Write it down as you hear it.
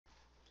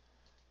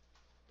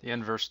The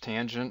inverse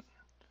tangent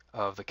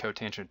of the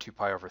cotangent of 2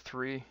 pi over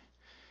 3.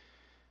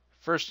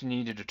 First, you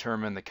need to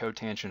determine the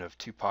cotangent of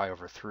 2 pi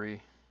over 3.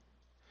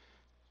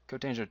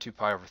 Cotangent of 2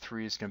 pi over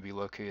 3 is going to be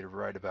located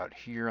right about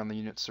here on the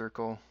unit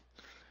circle.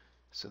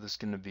 So this is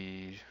going to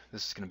be 2,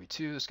 this is going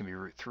to be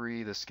root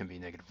 3, this is going to be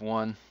negative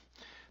 1.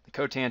 The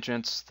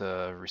cotangent's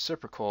the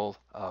reciprocal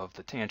of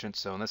the tangent,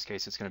 so in this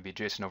case it's going to be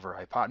adjacent over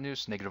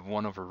hypotenuse, negative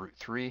 1 over root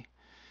 3.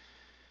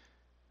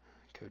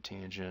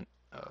 Cotangent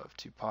of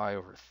 2 pi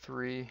over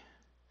 3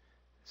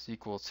 is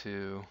equal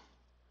to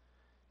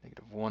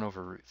negative 1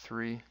 over root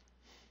 3.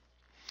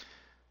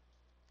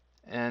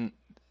 And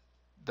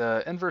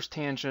the inverse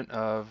tangent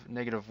of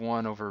negative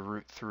 1 over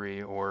root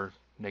 3, or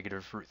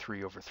negative root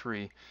 3 over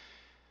 3,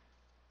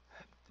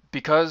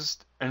 because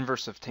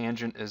inverse of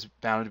tangent is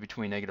bounded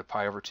between negative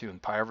pi over 2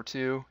 and pi over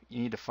 2,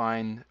 you need to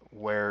find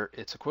where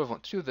it's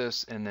equivalent to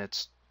this in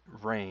its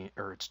range,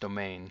 or its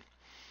domain.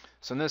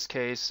 So in this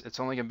case,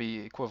 it's only going to be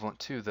equivalent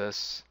to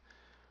this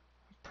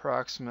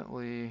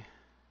approximately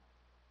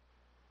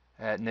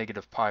at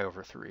negative pi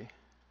over 3,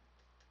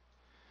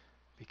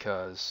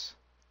 because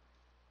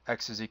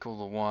x is equal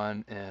to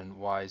 1 and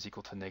y is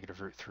equal to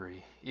negative root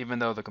 3. Even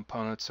though the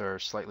components are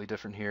slightly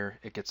different here,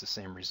 it gets the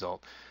same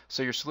result.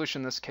 So your solution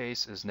in this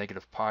case is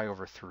negative pi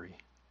over 3.